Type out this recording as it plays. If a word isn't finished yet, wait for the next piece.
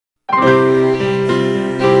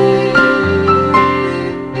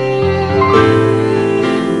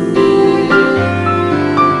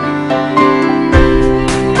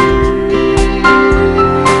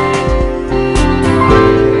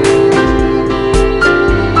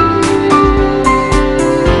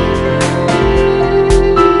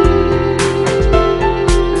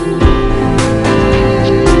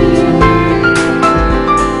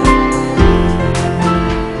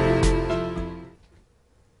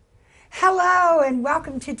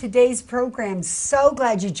To today's program. So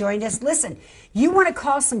glad you joined us. Listen, you want to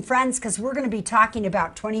call some friends because we're going to be talking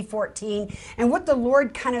about 2014 and what the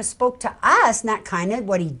Lord kind of spoke to us, not kind of,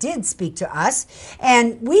 what he did speak to us.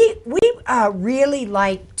 And we really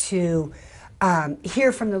like to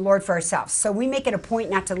hear from the Lord for ourselves. So we make it a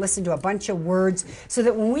point not to listen to a bunch of words so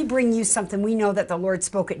that when we bring you something, we know that the Lord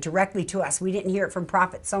spoke it directly to us. We didn't hear it from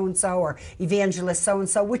prophet so-and-so or evangelist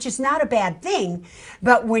so-and-so, which is not a bad thing.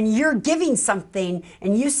 But when you're giving something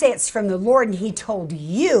and you say it's from the Lord and he told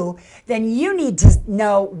you, then you need to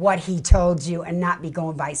know what he told you and not be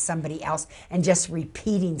going by somebody else and just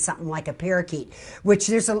repeating something like a parakeet, which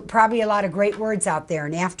there's probably a lot of great words out there.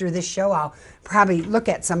 And after this show, I'll probably look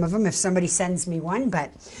at some of them if somebody sends me one.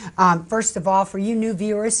 But first of all, for you new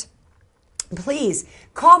viewers, please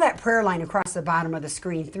call that prayer line across the bottom of the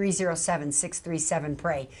screen,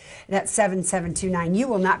 307-637-PRAY. That's 7729. You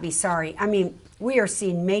will not be sorry. I mean, we are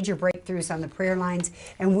seeing major breakthroughs on the prayer lines,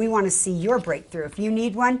 and we want to see your breakthrough. If you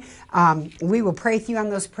need one, we will pray with you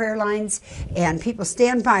on those prayer lines, and people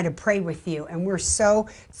stand by to pray with you. And we're so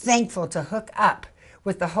thankful to hook up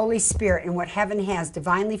with the Holy Spirit and what heaven has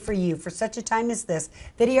divinely for you for such a time as this,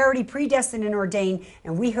 that he already predestined and ordained,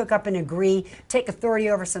 and we hook up and agree, take authority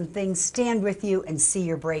over some things, stand with you, and see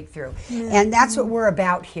your breakthrough. And that's what we're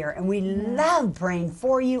about here. And we love praying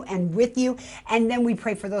for you and with you, and then we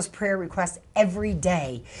pray for those prayer requests every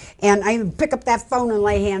day. And I even pick up that phone and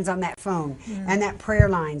lay hands on that phone and that prayer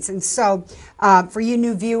lines. And so for you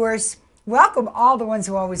new viewers, welcome all the ones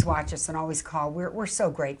who always watch us and always call. We're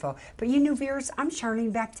so grateful. But you new viewers, I'm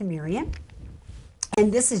Charlene back to Miriam.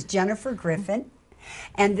 And this is Jennifer Griffin.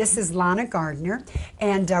 And this is Lana Gardner.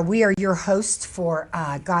 And we are your hosts for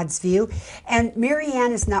God's View. And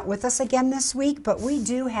Marianne is not with us again this week, but we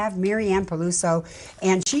do have Marianne Peluso.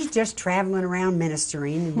 And she's just traveling around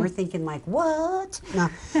ministering. And we're thinking like, what? No.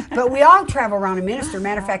 But we all travel around and minister.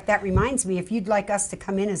 Matter of fact, that reminds me, if you'd like us to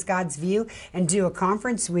come in as God's View and do a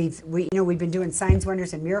conference, we've been doing Signs,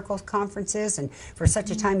 Wonders, and Miracles conferences. And for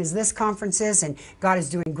such a time as this conferences. And God is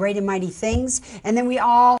doing great and mighty things. And then we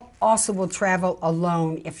all also will travel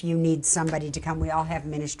alone if you need somebody to come. We all have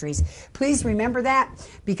ministries. Please remember that,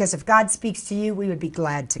 because if God speaks to you, we would be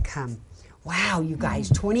glad to come. Wow, you guys,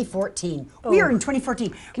 2014. We are in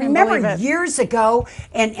 2014. Remember years ago,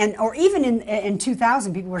 or even in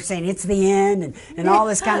 2000, people were saying it's the end and all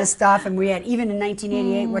this kind of stuff. And we had, even in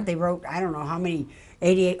 1988, what they wrote, I don't know how many,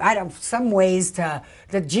 88, some ways that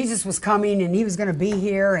Jesus was coming and he was going to be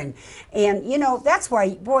here. And you know, that's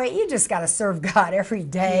why, boy, you just got to serve God every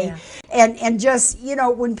day. Yeah. And just, you know,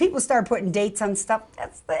 when people start putting dates on stuff,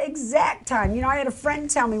 that's the exact time. You know, I had a friend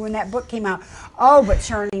tell me when that book came out, oh, but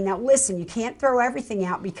Charlene, now listen, you can't throw everything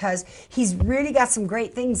out because he's really got some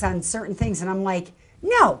great things on certain things. And I'm like,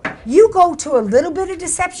 no, you go to a little bit of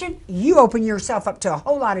deception, you open yourself up to a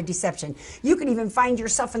whole lot of deception. You can even find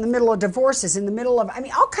yourself in the middle of divorces, in the middle of,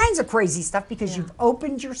 all kinds of crazy stuff, because you've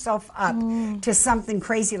opened yourself up to something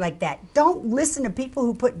crazy like that. Don't listen to people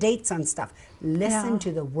who put dates on stuff. Listen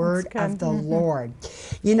to the word of the Lord.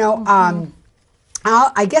 You know,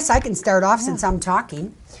 I guess I can start off since I'm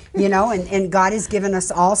talking. You know, and God has given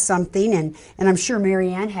us all something, and I'm sure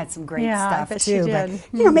Marianne had some great stuff too. But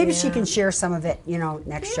you know, maybe she can share some of it, you know,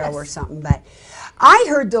 next show or something. But I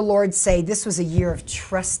heard the Lord say this was a year of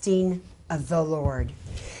trusting of the Lord.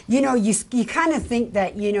 You know, you kind of think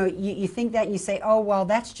that, you know, you think that and you say, oh, well,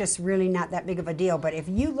 that's just really not that big of a deal. But if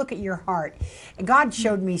you look at your heart, God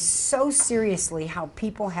showed me so seriously how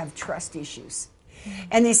people have trust issues.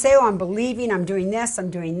 And they say, oh, I'm believing, I'm doing this,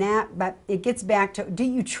 I'm doing that. But it gets back to, do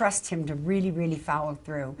you trust him to really, really follow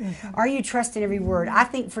through? Are you trusting every word? I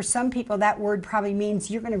think for some people that word probably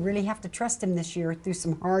means you're going to really have to trust him this year through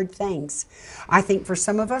some hard things. I think for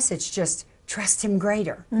some of us it's just trust him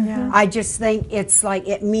greater. I just think it's like,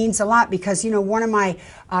 it means a lot, because, you know, one of my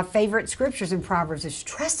favorite scriptures in Proverbs is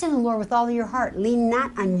trust in the Lord with all of your heart. Lean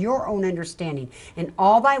not on your own understanding. In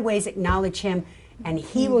all thy ways acknowledge him, and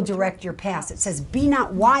he will direct your paths. It says, be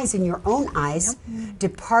not wise in your own eyes.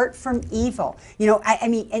 Depart from evil. You know, I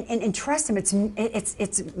mean, and trust him.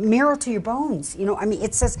 It's marrow to your bones. You know, I mean,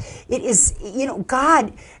 it says, it is, you know,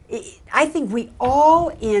 God, I think we all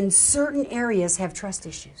in certain areas have trust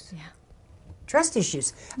issues. Yeah. Trust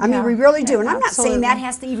issues. I mean, we really do. And I'm not saying absolutely. that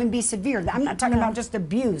has to even be severe. I'm not talking about just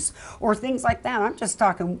abuse or things like that. I'm just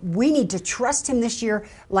talking, we need to trust him this year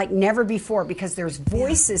like never before, because there's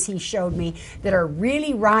voices he showed me that are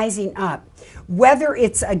really rising up. Whether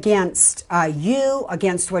it's against you,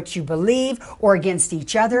 against what you believe, or against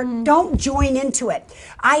each other, don't join into it.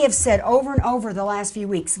 I have said over and over the last few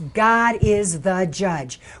weeks, God is the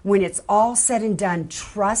judge. When it's all said and done,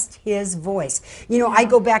 trust his voice. You know, I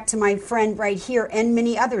go back to my friend right here and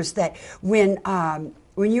many others that when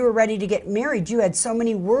you were ready to get married, you had so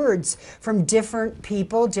many words from different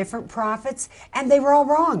people, different prophets, and they were all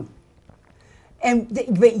wrong.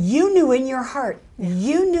 But you knew in your heart,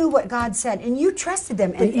 you knew what God said, and you trusted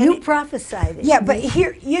them. And you prophesied it. Yeah, but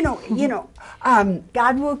here, you know,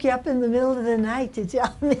 God woke you up in the middle of the night to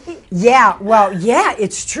tell me. Yeah, well, yeah,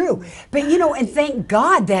 it's true. But you know, and thank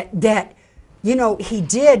God that you know, he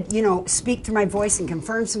did, you know, speak through my voice and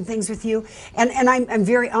confirm some things with you, and I'm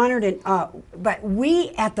very honored. And but we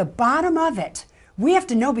at the bottom of it, we have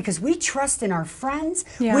to know, because we trust in our friends.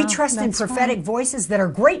 Yeah, we trust in prophetic voices that are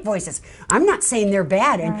great voices. I'm not saying they're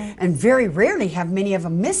bad, and very rarely have many of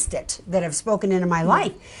them missed it that have spoken into my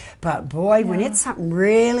life. But boy, when it's something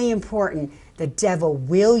really important, the devil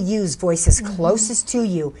will use voices closest to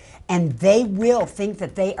you, and they will think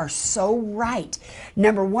that they are so right.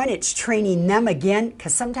 Number one, it's training them again,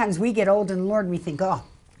 because sometimes we get old in the Lord and we think, oh,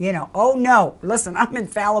 you know, oh no, listen, I'm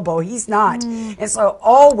infallible. He's not. And so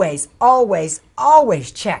always, always,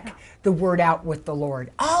 always check the word out with the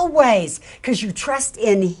Lord. Always, because you trust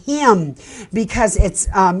in him, because it's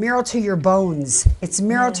marrow to your bones. It's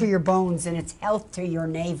marrow to your bones, and it's health to your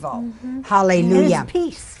navel. Hallelujah. And it's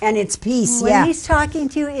peace. And it's peace, When he's talking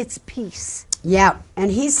to you, it's peace. Yeah, and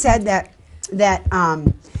he said that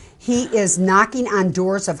he is knocking on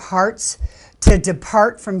doors of hearts to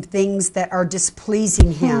depart from things that are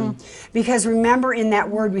displeasing him. Because remember, in that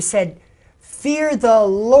word we said, fear the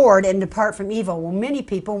Lord and depart from evil. Well, many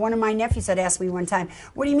people, one of my nephews had asked me one time,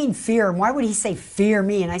 what do you mean fear? And why would he say fear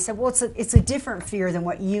me? And I said, well, it's a different fear than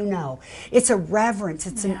what you know. It's a reverence.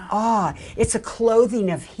 It's an awe. It's a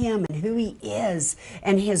clothing of him and who he is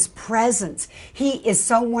and his presence. He is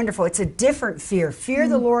so wonderful. It's a different fear. Fear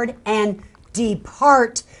the Lord and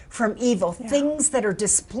depart from evil, things that are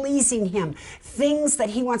displeasing him, things that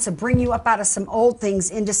he wants to bring you up out of some old things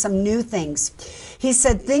into some new things. He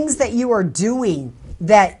said things that you are doing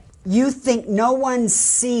that you think no one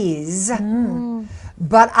sees,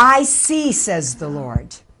 but I see, says the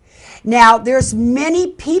Lord. Now, there's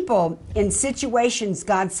many people in situations,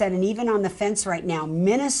 God said, and even on the fence right now,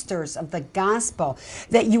 ministers of the gospel,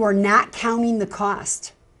 that you are not counting the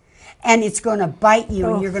cost. And it's going to bite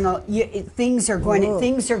you, and you're going to things are going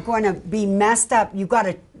to be messed up. You got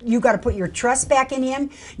to put your trust back in him.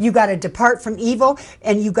 You got to depart from evil,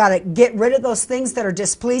 and you got to get rid of those things that are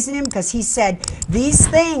displeasing him, because he said, these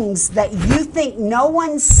things that you think no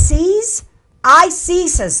one sees, I see,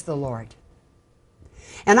 says the Lord.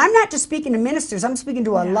 And I'm not just speaking to ministers, I'm speaking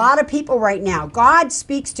to a lot of people right now. God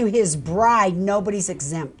speaks to his bride, nobody's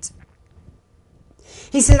exempt.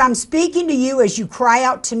 He said, I'm speaking to you as you cry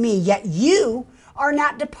out to me, yet you are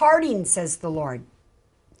not departing, says the Lord.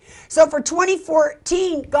 So for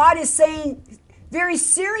 2014, God is saying very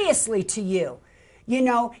seriously to you, you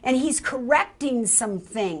know, and he's correcting some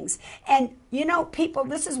things. And, you know, people,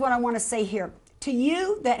 this is what I want to say here. To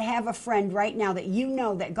you that have a friend right now that you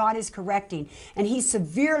know that God is correcting, and he's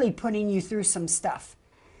severely putting you through some stuff.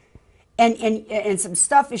 And some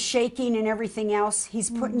stuff is shaking and everything else.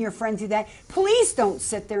 He's putting your friend through that. Please don't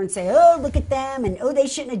sit there and say, oh, look at them, and oh, they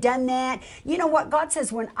shouldn't have done that. You know what? God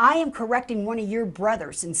says, when I am correcting one of your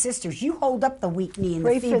brothers and sisters, you hold up the weak knee and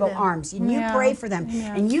the feeble arms, and you pray for them,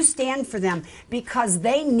 and you stand for them, because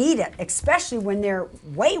they need it, especially when they're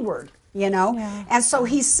wayward, you know. And so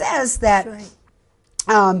he says that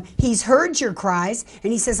he's heard your cries,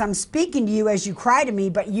 and he says, I'm speaking to you as you cry to me,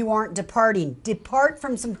 but you aren't departing. Depart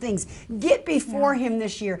from some things. Get before him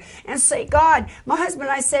this year and say, God, my husband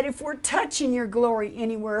and I said, if we're touching your glory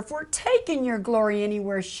anywhere, if we're taking your glory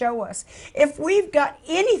anywhere, show us. If we've got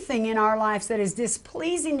anything in our lives that is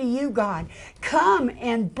displeasing to you, God, come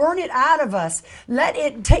and burn it out of us. Let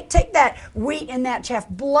it take that wheat and that chaff,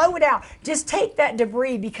 blow it out. Just take that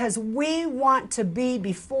debris, because we want to be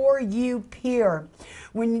before you pure.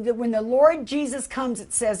 when the Lord Jesus comes,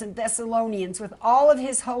 it says in Thessalonians, with all of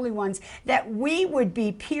his holy ones, that we would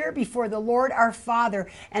be pure before the Lord our Father,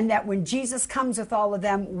 and that when Jesus comes with all of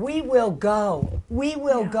them, we will go. We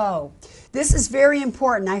will go. This is very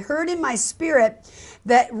important. I heard in my spirit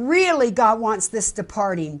that really God wants this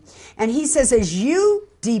departing. And he says, as you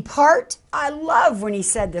depart, I love when he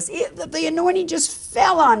said this. The anointing just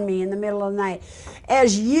fell on me in the middle of the night.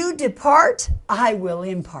 As you depart, I will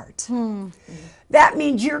impart. That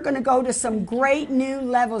means you're going to go to some great new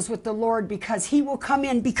levels with the Lord, because he will come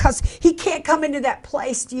in, because he can't come into that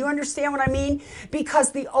place. Do you understand what I mean?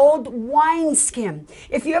 Because the old wineskin,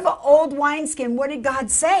 if you have an old wineskin, what did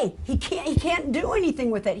God say? He can't do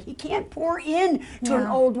anything with it. He can't pour in to an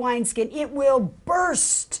old wineskin. It will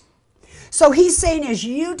burst. So he's saying, as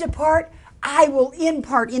you depart, I will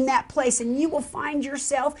impart in that place, and you will find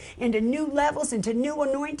yourself into new levels, into new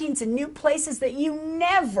anointings, and new places that you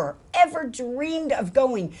never, ever dreamed of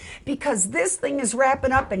going, because this thing is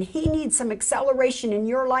wrapping up, and he needs some acceleration in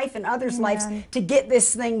your life and others' lives to get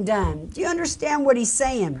this thing done. Do you understand what he's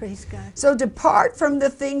saying? Praise God. So depart from the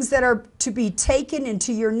things that are to be taken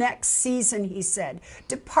into your next season, he said.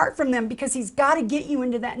 Depart from them, because he's got to get you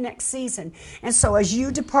into that next season. And so as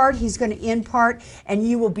you depart, he's going to impart, and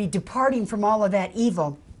you will be departing from all of that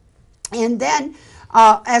evil. And then,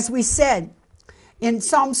 as we said, in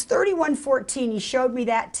Psalms 31:14, he showed me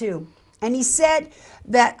that too. And he said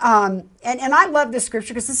that, and I love this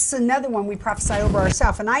scripture, because this is another one we prophesy over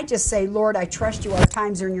ourselves. And I just say, Lord, I trust you. Our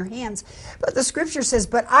times are in your hands. But the scripture says,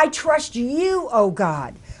 but I trust you, O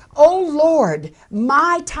God. O Lord,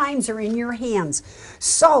 my times are in your hands.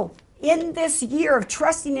 So in this year of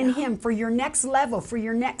trusting in him for your next level, for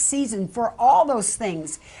your next season, for all those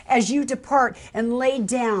things, as you depart and lay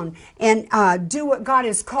down and do what God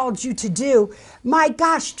has called you to do, my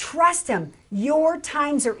gosh, trust him. Your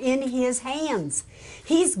times are in his hands.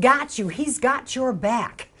 He's got you. He's got your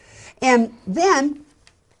back. And then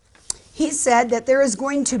he said that there is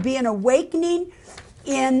going to be an awakening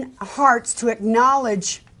in hearts to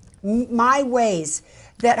acknowledge my ways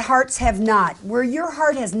that hearts have not. Where your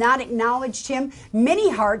heart has not acknowledged him,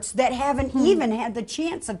 many hearts that haven't even had the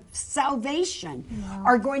chance of salvation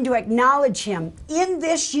are going to acknowledge him in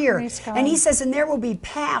this year. And he says, and there will be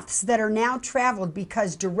paths that are now traveled,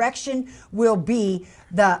 because direction will be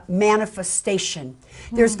the manifestation.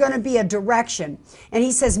 There's going to be a direction. And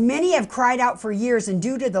he says, many have cried out for years, and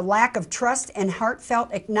due to the lack of trust and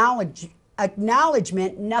heartfelt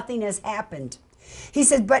acknowledgement, nothing has happened. He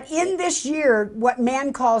said, but in this year, what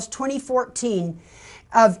man calls 2014,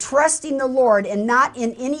 of trusting the Lord and not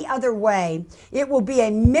in any other way, it will be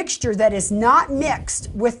a mixture that is not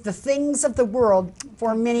mixed with the things of the world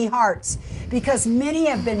for many hearts, because many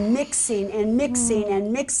have been mixing and mixing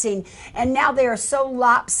and mixing, and now they are so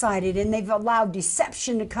lopsided, and they've allowed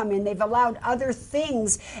deception to come in. They've allowed other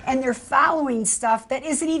things, and they're following stuff that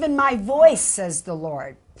isn't even my voice, says the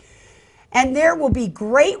Lord. And there will be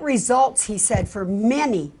great results, he said, for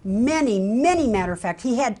many, many, many. Matter of fact,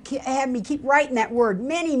 he had me keep writing that word.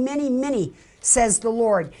 Many, many, many, says the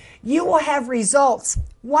Lord. You will have results.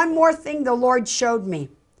 One more thing the Lord showed me.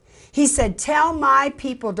 He said, tell my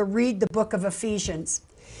people to read the book of Ephesians.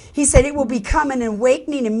 He said, it will become an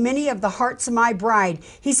awakening in many of the hearts of my bride.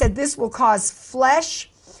 He said, this will cause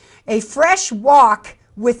a fresh walk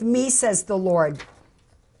with me, says the Lord.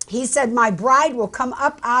 He said, my bride will come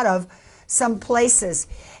up out of some places.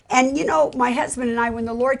 And you know, my husband and I, when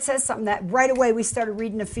the Lord says something, that right away we started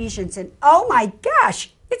reading Ephesians, and oh my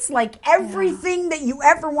gosh, it's like everything that you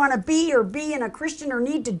ever want to be or be in a Christian or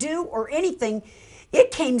need to do or anything,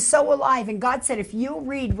 it came so alive. And God said, if you'll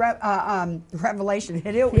read Revelation,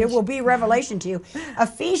 it will be revelation to you.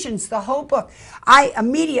 Ephesians, the whole book. I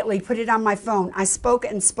immediately put it on my phone. I spoke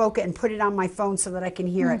it and put it on my phone so that I can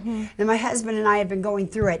hear it. And my husband and I have been going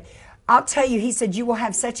through it. I'll tell you, he said, you will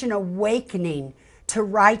have such an awakening to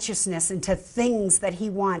righteousness and to things that he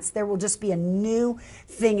wants. There will just be a new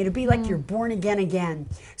thing. It'll be like you're born again.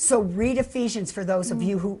 So read Ephesians for those of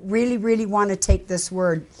you who really, really want to take this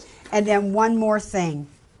word. And then one more thing,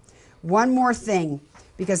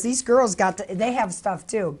 because these girls they have stuff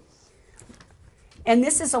too. And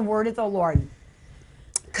this is a word of the Lord.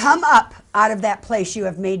 Come up out of that place you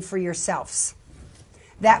have made for yourselves,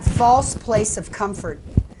 that false place of comfort.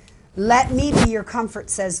 Let me be your comfort,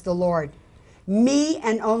 says the Lord. Me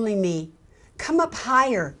and only me. Come up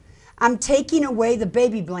higher. I'm taking away the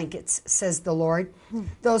baby blankets, says the Lord.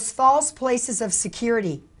 Those false places of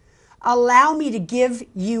security. Allow me to give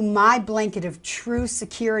you my blanket of true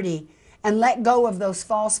security, and let go of those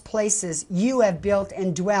false places you have built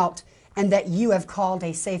and dwelt, and that you have called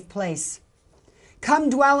a safe place. Come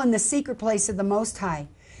dwell in the secret place of the Most High,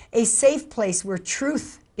 a safe place where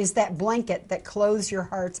truth is that blanket that clothes your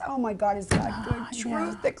hearts. Oh my God, is God good?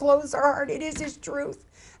 Truth that clothes our heart. It is His truth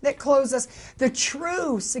that clothes us. The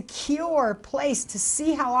true, secure place to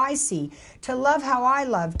see how I see, to love how I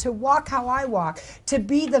love, to walk how I walk, to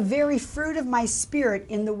be the very fruit of my Spirit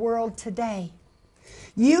in the world today.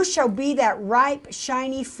 You shall be that ripe,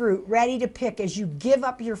 shiny fruit ready to pick as you give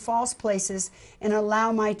up your false places and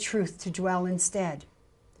allow my truth to dwell instead.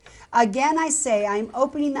 Again, I say, I am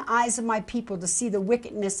opening the eyes of my people to see the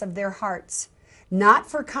wickedness of their hearts, not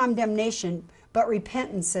for condemnation, but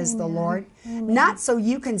repentance, says the Lord. Not so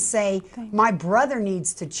you can say, my brother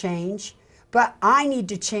needs to change, but I need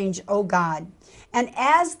to change, oh God. And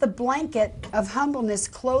as the blanket of humbleness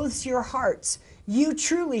clothes your hearts, you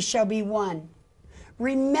truly shall be one.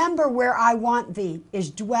 Remember where I want thee is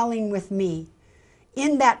dwelling with me,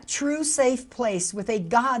 in that true safe place with a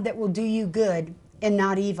God that will do you good and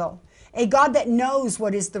not evil, a God that knows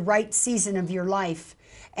what is the right season of your life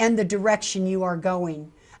and the direction you are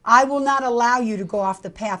going. I will not allow you to go off the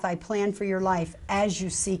path I planned for your life as you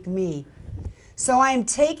seek me. So I am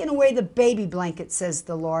taking away the baby blanket, says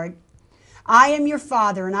the Lord. I am your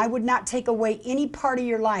Father, and I would not take away any part of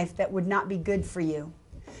your life that would not be good for you.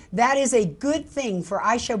 That is a good thing, for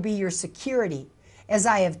I shall be your security, as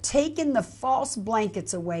I have taken the false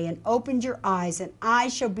blankets away and opened your eyes, and I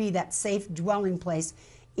shall be that safe dwelling place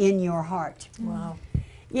in your heart. Wow.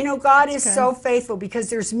 You know, God is so faithful, because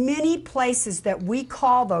there's many places that we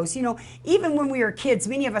call those. You know, even when we were kids,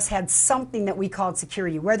 many of us had something that we called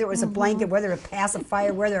security, whether it was a blanket, whether a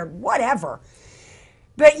pacifier, whether whatever.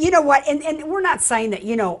 But you know what, and we're not saying that,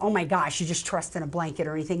 you know, oh my gosh, you just trust in a blanket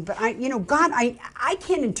or anything. But God, I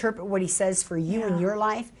can't interpret what He says for you in your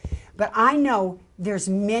life. But I know there's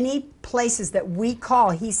many places that we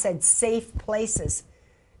call, He said, safe places,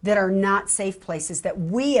 that are not safe places, that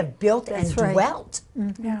we have built and dwelt.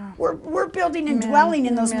 Yeah. We're building and dwelling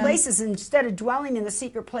in those places instead of dwelling in the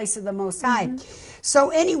secret place of the Most High. So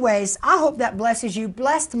anyways, I hope that blesses you.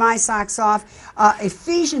 Blessed my socks off.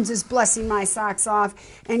 Ephesians is blessing my socks off.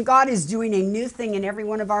 And God is doing a new thing in every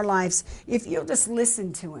one of our lives. If you'll just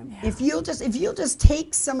listen to Him. Yeah. If you'll just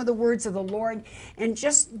take some of the words of the Lord and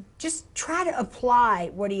just try to apply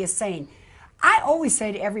what He is saying. I always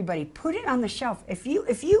say to everybody, put it on the shelf. If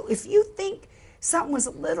you think something was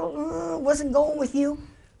a little wasn't going with you,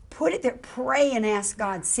 put it there. Pray and ask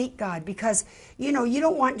God, seek God, because you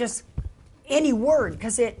don't want just any word,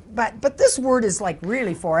 but this word is like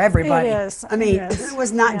really for everybody. It is. I mean, it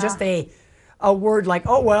was not just a word like,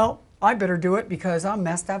 oh well, I better do it because I'm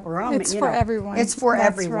messed up or I'm. It's for everyone. It's for That's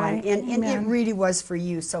everyone, right. and it really was for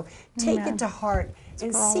you. So take it to heart.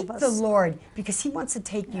 And seek the Lord, because He wants to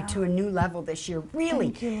take you to a new level this year. Really,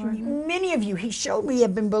 Thank you, Lord. Many of you, He showed me,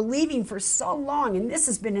 have been believing for so long, and this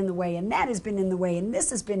has been in the way, and that has been in the way, and this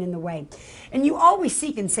has been in the way. And you always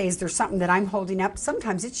seek and say, is there something that I'm holding up?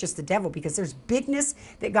 Sometimes it's just the devil, because there's bigness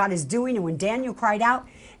that God is doing. And when Daniel cried out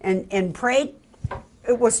and prayed,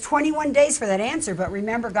 it was 21 days for that answer, but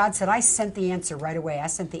remember, God said, I sent the answer right away. I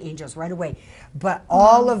sent the angels right away. But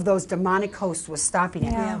all of those demonic hosts was stopping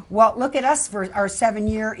it. Yeah. Well, look at us for our 7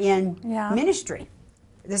 year in Yeah. ministry.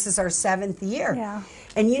 This is our 7th year. Yeah.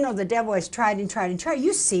 And the devil has tried and tried and tried.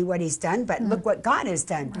 You see what he's done, but look what God has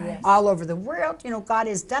done. All over the world, God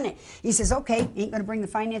has done it. He says, okay, ain't going to bring the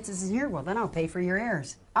finances in here? Well, then I'll pay for your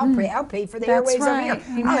heirs. I'll pay for the That's airways over right. here.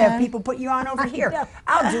 Amen. I'll have people put you on over here. know.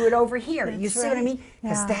 I'll do it over here. You see what I mean?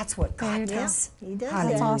 Because Yeah. that's what There God you go. does. He does. Hallelujah.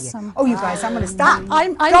 That's awesome. Oh, you guys, I'm going to stop.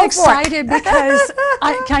 I'm Go for it. excited because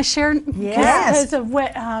can I share? Yes. Because of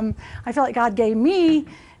what I feel like God gave me,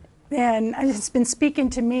 and it's been speaking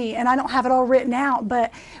to me, and I don't have it all written out,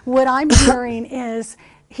 but what I'm hearing is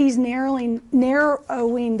He's narrowing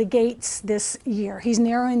the gates this year. He's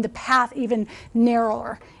narrowing the path even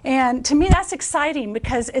narrower. And to me, that's exciting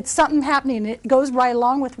because it's something happening. It goes right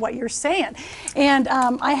along with what you're saying. And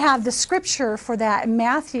I have the scripture for that in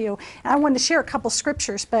Matthew. And I wanted to share a couple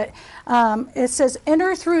scriptures, but it says,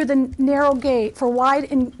 enter through the narrow gate, for wide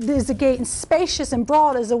is the gate, and spacious and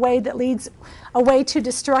broad is the way that leads away to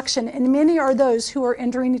destruction. And many are those who are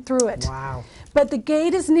entering through it. Wow. But the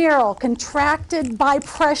gate is narrow, contracted by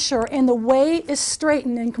pressure, and the way is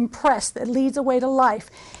straightened and compressed that leads away to life.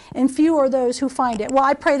 and few are those who find it. Well,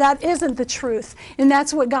 I pray that isn't the truth. And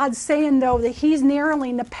that's what God's saying, though, that he's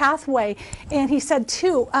narrowing the pathway. And he said,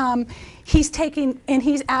 too, he's taking and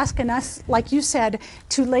he's asking us, like you said,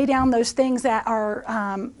 to lay down those things that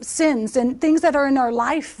are sins and things that are in our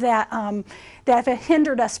life that have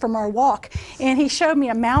hindered us from our walk. And he showed me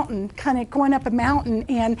a mountain, kind of going up a mountain,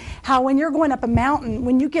 and how when you're going up a mountain,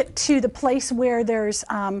 when you get to the place where there's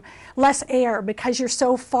less air because you're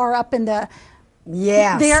so far up in the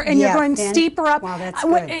there, and you're going steeper up. Wow, that's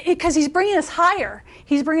good. Because he's bringing us higher.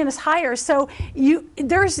 He's bringing us higher. So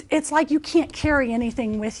it's like you can't carry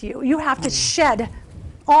anything with you. You have to shed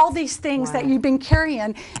all these things that you've been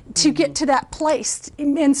carrying to get to that place.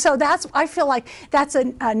 And so I feel like that's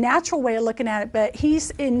a natural way of looking at it, but he's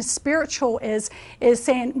in spiritual is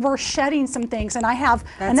saying we're shedding some things. And I have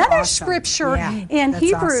another scripture in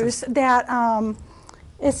Hebrews that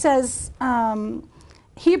it says,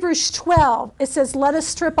 Hebrews 12, it says, let us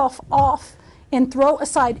strip off and throw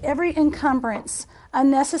aside every encumbrance,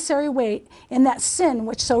 unnecessary weight, and that sin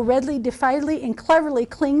which so readily, defiantly, and cleverly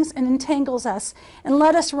clings and entangles us, and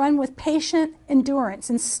let us run with patient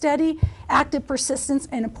endurance and steady, active persistence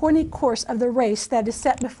and appointed course of the race that is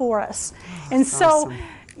set before us. And so,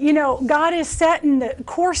 you know, God is setting the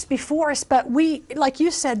course before us, but we, like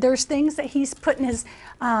you said, there's things that he's putting his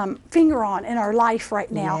finger on in our life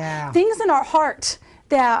right now, things in our heart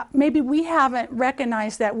that maybe we haven't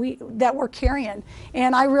recognized that we're carrying.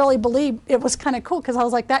 And I really believe it was kind of cool, because I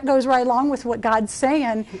was like, that goes right along with what God's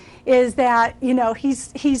saying, is that, you know,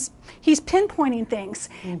 he's pinpointing things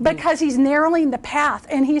because he's narrowing the path,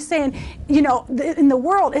 and he's saying, you know, in the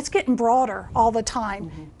world it's getting broader all the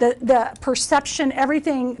time. The perception,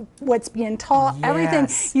 everything, what's being taught, everything,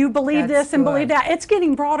 you believe this and believe that, it's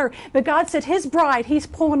getting broader. But God said his bride, he's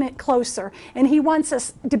pulling it closer, and he wants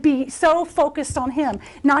us to be so focused on him,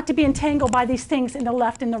 not to be entangled by these things in the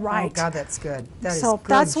left and the right. Oh God, that's good. That is so good,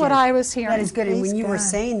 that's what Jen. I was hearing. That is good. And when you were God.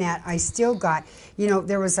 saying that, I still got, you know,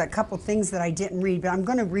 there was a couple things that I didn't read, but I'm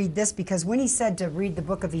going to read this, because when he said to read the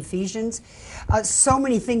book of Ephesians, so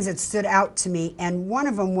many things that stood out to me, and one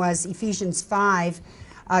of them was Ephesians 5,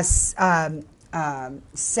 7.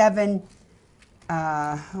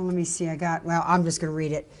 Let me see. I'm just going to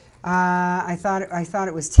read it. I thought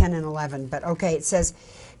it was 10 and 11, but okay. It says,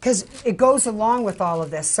 because it goes along with all of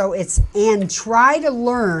this. So it's, and try to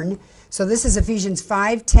learn. So this is Ephesians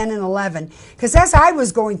 5, 10, and 11. Because as I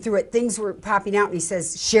was going through it, things were popping out, and he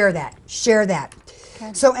says, share that, share that.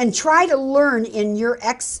 Okay. So, and try to learn in your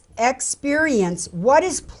experience what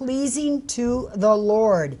is pleasing to the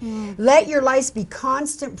Lord. Let your lives be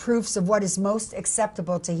constant proofs of what is most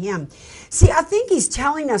acceptable to him. See, I think he's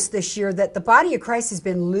telling us this year that the body of Christ has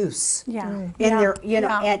been loose in their, you know,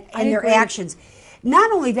 and their actions.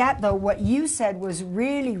 Not only that, though, what you said was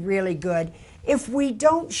really, really good. If we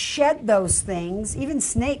don't shed those things, even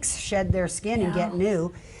snakes shed their skin and get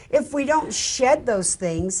new. If we don't shed those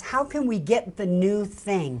things, how can we get the new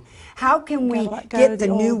thing? How can we get the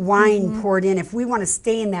new wine poured in if we want to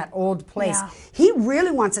stay in that old place? He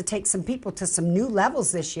really wants to take some people to some new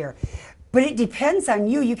levels this year. But it depends on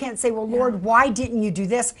you. You can't say, well, Lord, why didn't you do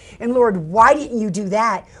this? And Lord, why didn't you do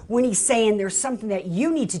that? When he's saying there's something that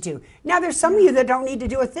you need to do. Now, there's some of you that don't need to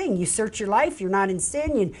do a thing. You search your life. You're not in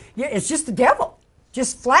sin. It's just the devil.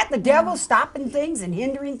 Just flat the devil, stopping things and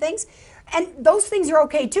hindering things. And those things are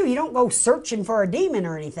okay, too. You don't go searching for a demon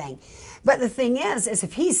or anything. But the thing is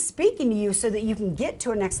if he's speaking to you so that you can get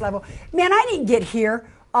to a next level. Man, I didn't get here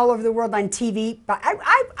all over the world on TV, but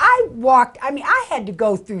I walked, I mean, I had to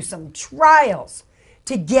go through some trials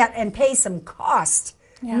to get and pay some cost,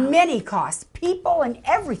 many costs, people and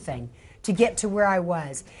everything, to get to where I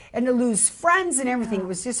was. And to lose friends and everything, it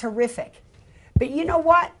was just horrific. But you know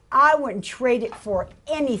what? I wouldn't trade it for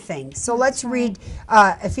anything. So let's read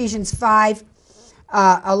Ephesians 5,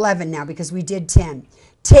 11 now, because we did 10.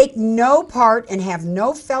 Take no part and have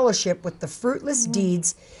no fellowship with the fruitless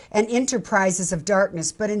deeds and enterprises of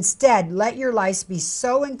darkness, but instead let your lives be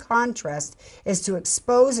so in contrast as to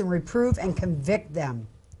expose and reprove and convict them.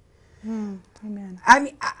 Amen.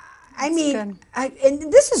 I mean,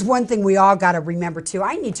 and this is one thing we all got to remember too.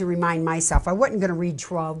 I need to remind myself. I wasn't going to read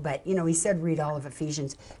 12, but you know, he said read all of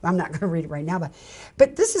Ephesians. I'm not going to read it right now,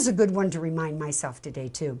 but this is a good one to remind myself today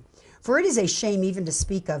too. For it is a shame even to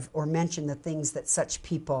speak of or mention the things that such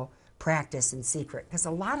people practice in secret, because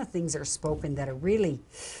a lot of things are spoken that are really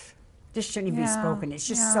just shouldn't be spoken. It's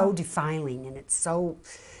just so defiling, and it's so,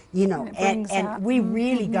 you know, and we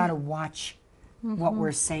really got to watch what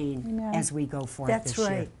we're saying as we go forth. That's this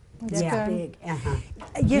right. year. That's big.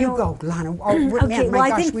 You know, go, Lana. Oh, okay, man, well, my I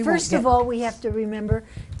gosh, think first of all, we have to remember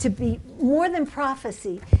to be more than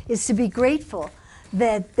prophecy is to be grateful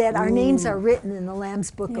that our names are written in the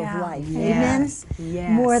Lamb's Book Yeah. of Life. Yes, Amen?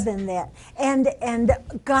 yes. More than that. And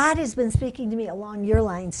God has been speaking to me along your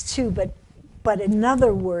lines too, but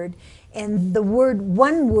another word, and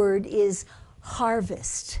one word is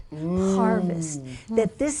harvest. Harvest.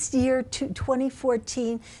 That this year,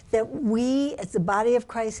 2014, that we as the body of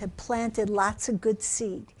Christ have planted lots of good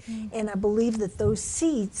seed. And I believe that those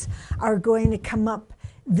seeds are going to come up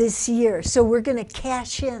this year. So we're going to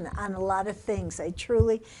cash in on a lot of things. I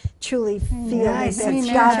truly, truly feel Nice. that that's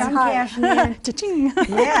Amen. God's I'm heart. cashing in. Cha-ching.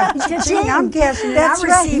 Yeah, Cha-ching. I'm cashing in. That's I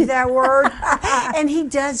right. received that word. And he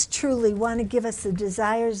does truly want to give us the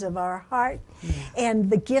desires of our heart,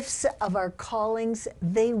 and the gifts of our callings,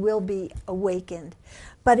 they will be awakened.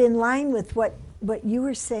 But in line with what you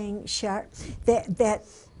were saying, Shar, that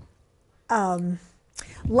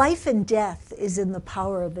life and death is in the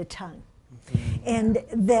power of the tongue. And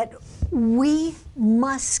that we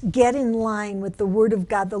must get in line with the Word of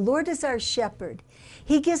God. The Lord is our shepherd.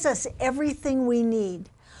 He gives us everything we need.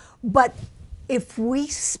 But if we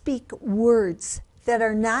speak words that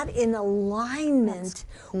are not in alignment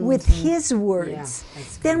with His words,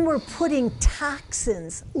 then we're putting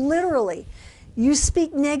toxins, literally. You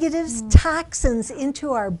speak negatives, toxins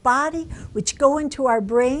into our body, which go into our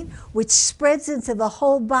brain, which spreads into the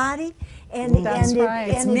whole body, and That's and right.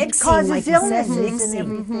 it, It's and it mixing, causes like you said, illnesses and mixing.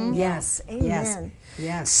 everything. Yes, Amen.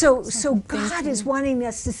 yes, yes. So God is wanting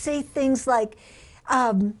us to say things like,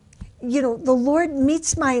 the Lord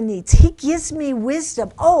meets my needs. He gives me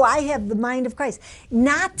wisdom. Oh, I have the mind of Christ.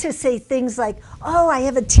 Not to say things like, oh, I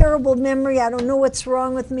have a terrible memory. I don't know what's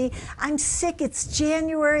wrong with me. I'm sick. It's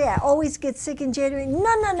January. I always get sick in January.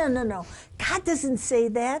 No. God doesn't say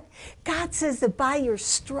that. God says that by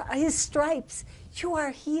His stripes, you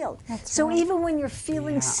are healed. So right. even when you're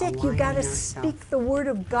feeling sick, you aligning got to ourselves. speak the word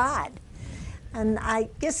of God. And I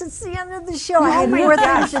guess it's the end of the show. I Oh had my more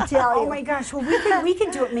gosh. things to tell you. Oh my gosh. Well, we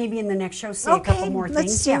can do it maybe in the next show. Say a couple Okay, more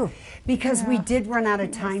let's things. do. Because we did run out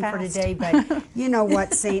of time for fast. today. But you know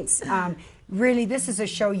what, Saints? Really, this is a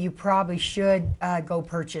show you probably should go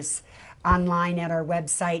purchase online at our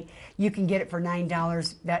website. You can get it for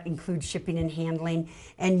 $9. That includes shipping and handling,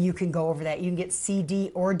 and you can go over that. You can get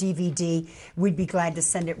CD or DVD. We'd be glad to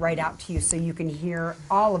send it right out to you so you can hear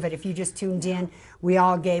all of it. If you just tuned in, we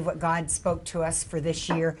all gave what God spoke to us for this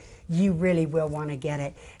year. You really will want to get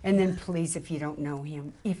it. And then please, if you don't know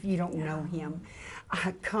Him,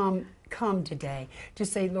 come today.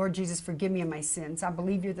 Just say, Lord Jesus, forgive me of my sins. I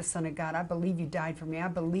believe you're the Son of God. I believe you died for me. I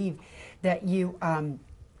believe that you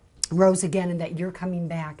rose again and that you're coming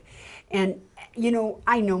back. And,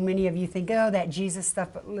 I know many of you think, oh, that Jesus stuff,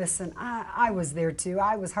 but listen, I was there too.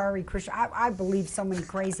 I was Hare Krishna. I believed so many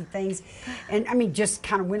crazy things. And, just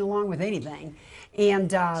kind of went along with anything.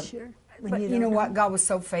 And, Sure. but you know what? God was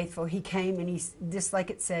so faithful. He came and He, just like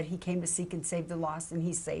it said, He came to seek and save the lost, and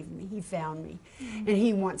He saved me. He found me. And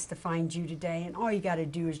He wants to find you today. And all you got to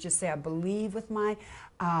do is just say, I believe with my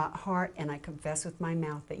heart and I confess with my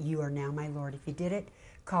mouth that you are now my Lord. If you did it,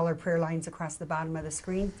 call our prayer lines across the bottom of the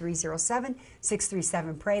screen,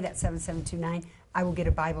 307-637-PRAY, that's 7729. I will get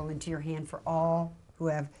a Bible into your hand for all who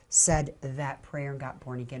have said that prayer and got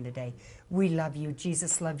born again today. We love you.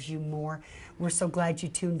 Jesus loves you more. We're so glad you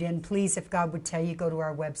tuned in. Please, if God would tell you, go to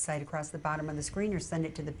our website across the bottom of the screen or send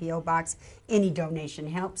it to the P.O. Box. Any donation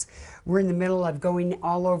helps. We're in the middle of going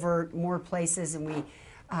all over more places, and we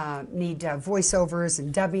need voiceovers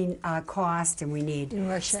and dubbing cost, and we need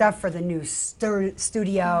stuff for the new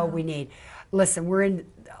studio. We need, listen, we're in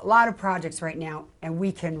a lot of projects right now, and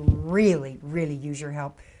we can really, really use your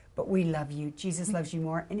help. But we love you. Jesus loves you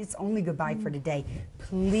more, and it's only goodbye for today.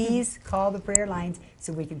 Please call the prayer lines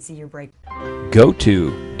so we can see your break. Go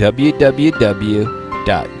to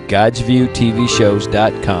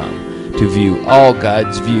www.godsviewtvshows.com to view all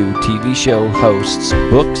God's View TV show hosts'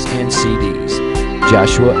 books and CDs.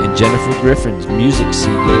 Joshua and Jennifer Griffin's music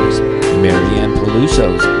CDs, Marianne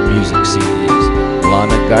Peluso's music CDs,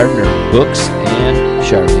 Lana Gardner books, and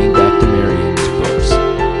Charlene Dr. Marian's books.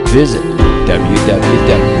 Visit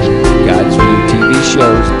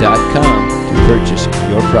www.godsviewtvshows.com to purchase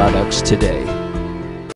your products today.